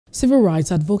Civil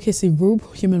rights advocacy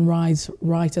group Human Rights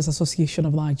Writers Association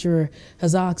of Nigeria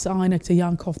has asked INEC to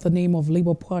yank off the name of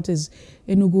Labour Party's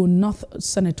Enugu North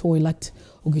Senator-elect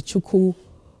Okechukwu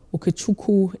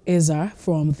Ezea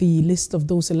from the list of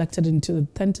those elected into the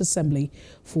 10th Assembly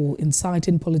for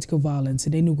inciting political violence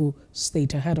in Enugu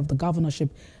State ahead of the governorship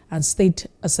and state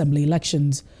assembly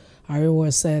elections.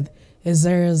 Huriwa said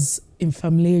Ezea's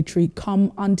inflammatory,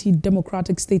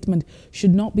 anti-democratic statement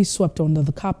should not be swept under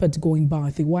the carpet going by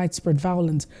the widespread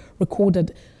violence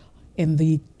recorded in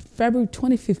the February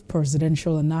 25th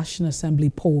presidential and National Assembly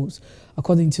polls.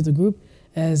 According to the group,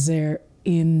 Ezea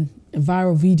in a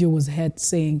viral video was heard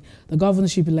saying the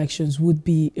governorship elections would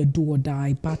be a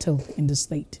do-or-die battle in the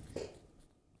state.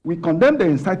 We condemn the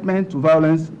incitement to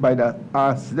violence by the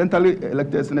accidentally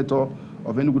elected senator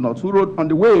of Enugu North, who rode on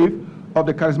the wave of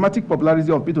the charismatic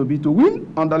popularity of P2B to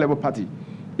win under Labour Party,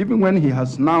 even when he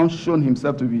has now shown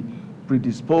himself to be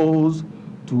predisposed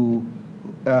to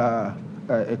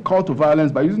a call to violence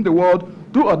by using the word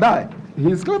do or die. He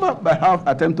is clever by half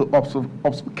attempt to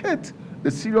obfuscate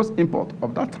the serious import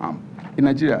of that term in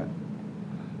Nigeria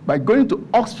by going to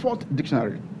Oxford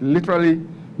Dictionary, literally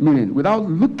meaning, without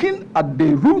looking at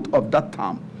the root of that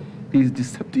term. He is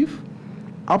deceptive,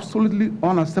 absolutely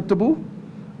unacceptable,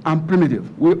 and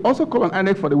primitive. We also call on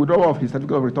INEC for the withdrawal of his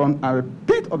certificate of return and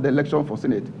repeat of the election for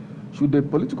Senate. Should the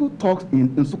political talks in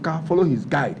Nsukka follow his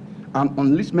guide and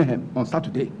unleash mayhem on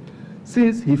Saturday,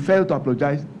 since he failed to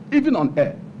apologize even on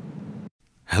air?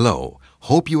 Hello,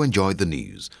 hope you enjoyed the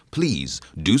news. Please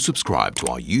do subscribe to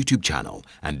our YouTube channel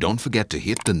and don't forget to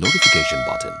hit the notification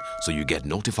button so you get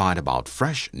notified about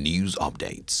fresh news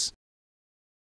updates.